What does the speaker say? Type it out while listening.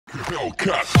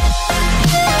Hellcat.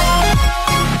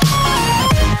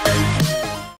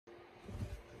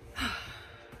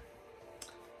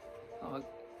 Oh,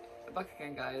 back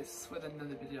again guys with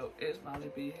another video. It's Marley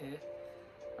B here,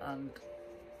 and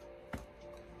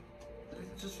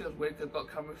it just feels weird because I've got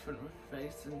a camera in front of my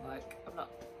face and like I've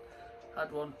not had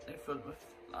one in front of me.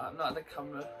 I've not had a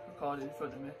camera recorded in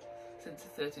front of me since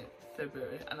the 13th of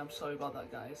February, and I'm sorry about that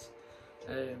guys.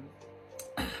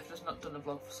 I've just not done a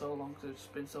vlog for so long because I've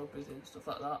just been so busy and stuff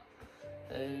like that.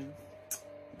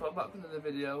 But I'm back with another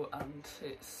video, and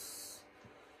it's,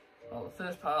 well, the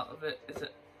first part of it is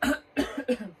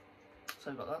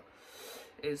sorry about that,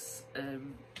 is a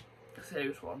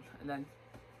serious one, and then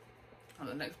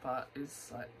the next part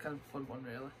is like kind of a fun one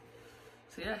really.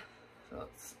 So yeah, so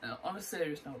that's, on a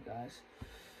serious note guys,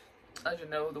 as you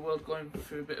know, the world's going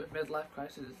through a bit of a midlife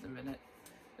crisis at the minute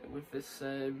with this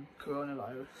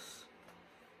coronavirus.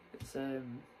 It's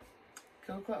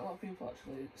killed quite a lot of people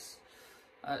actually. It's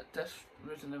death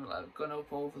risen like gone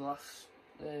up over the last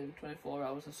 24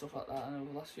 hours and stuff like that, and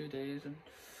over the last few days and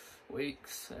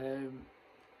weeks. And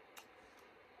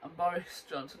Boris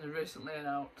Johnson has recently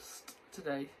announced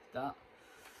today that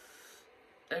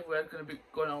everywhere's going to be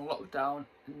going on lockdown,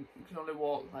 and you can only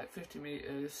walk like 50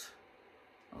 metres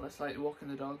unless like you're walking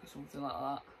the dog or something like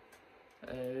that.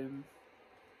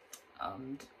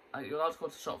 And you're allowed to go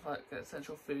to shops like get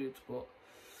essential foods, but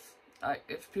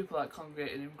if people are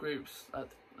congregating in groups at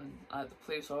the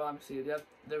police or army, they have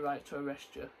the right to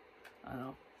arrest you. I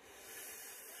know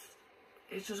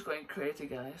it's just going crazy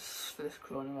guys for this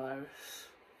coronavirus.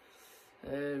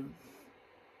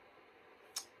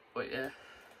 But yeah,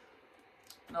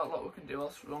 not a lot we can do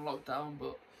whilst we're on lockdown,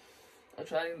 but I'll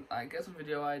try and get some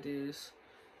video ideas.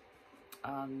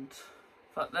 And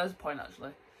in fact, there's a point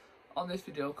actually on this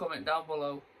video. Comment down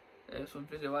below some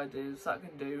video ideas that I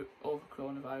can do over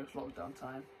coronavirus lockdown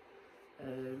time,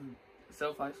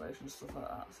 self-isolation, stuff like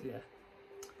that. So yeah,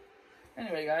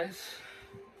 anyway guys,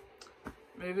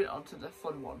 moving on to the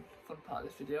fun part of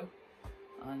this video.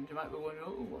 And you might be wondering,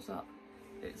 oh, what's that?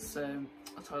 It's a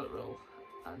toilet roll,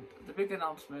 and the big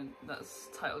announcement that's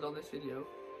titled on this video,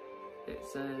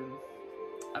 it's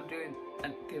I'm doing a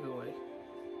giveaway.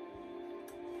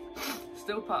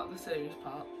 Still part of the serious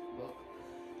part, but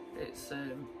it's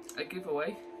a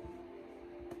giveaway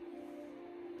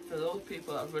for those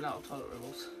people that have run out of toilet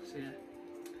rolls. So yeah,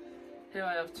 here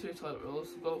I have 2 toilet rolls,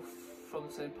 both from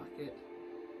the same packet.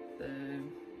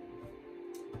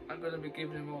 I'm going to be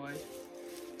giving them away.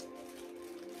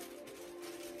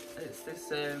 It's this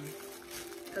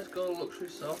Tesco luxury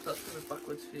soft. That's coming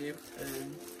backwards for you.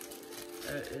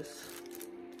 There it is,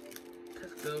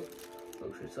 Tesco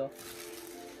luxury soft.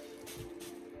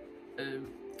 And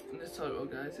this toilet roll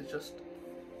guys is just,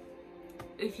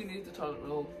 if you need the toilet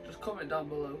roll, just comment down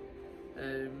below,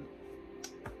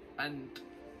 and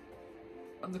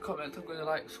on the comments I'm going to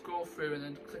like scroll through and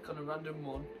then click on a random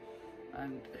one,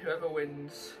 and whoever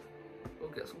wins will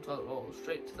get some toilet rolls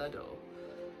straight to their door.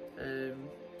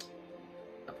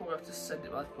 I probably have to send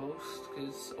it by post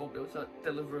because I won't be able to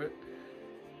deliver it.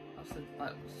 I have to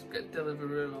like get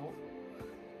Deliveroo out.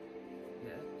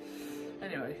 Yeah.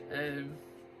 Anyway,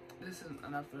 this isn't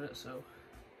an advert, so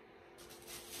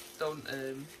don't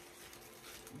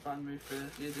ban me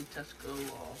for using Tesco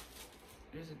or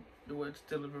using the words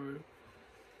Deliveroo.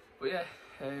 But yeah,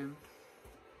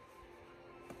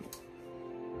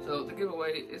 so the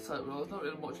giveaway is like, well, it's not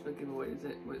really much of a giveaway, is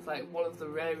it? But it's like one of the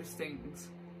rarest things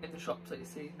in the shops that you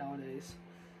see nowadays.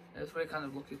 It's very kind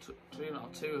of lucky to even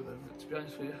have 2 of them, to be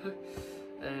honest with you.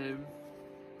 So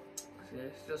yeah,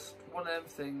 it's just one of them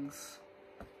things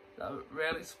that are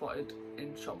rarely spotted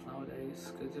in shops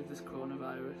nowadays because of this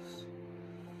coronavirus.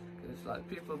 Because like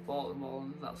people have bought them all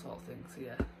and that sort of thing. So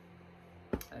yeah,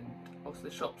 and obviously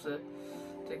shops are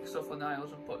taking stuff on the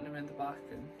aisles and putting them in the back,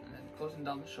 and then closing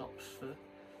down the shops for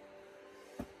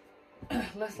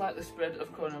less likely spread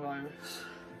of coronavirus,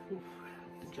 the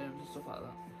germs and stuff like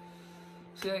that.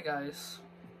 So yeah guys,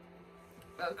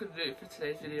 that could do it for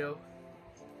today's video.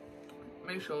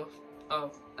 Make sure,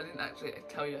 oh, I didn't actually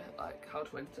tell you like how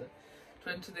to enter. To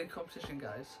enter the competition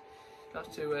guys, you have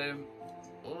to you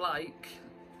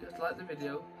have to like the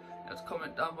video, you have to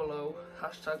comment down below,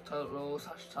 hashtag toilet rolls,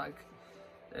 hashtag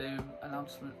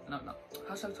announcement, no,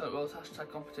 hashtag toilet rolls, hashtag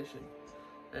competition.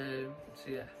 So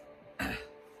yeah, if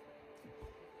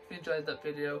you enjoyed that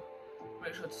video,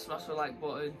 make sure to smash the like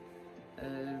button,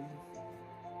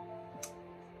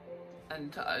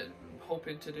 and I'm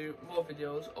hoping to do more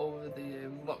videos over the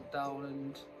lockdown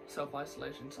and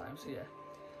self-isolation time. So yeah,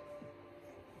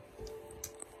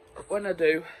 when I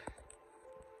do,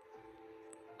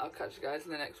 I'll catch you guys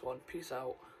in the next one. Peace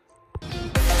out.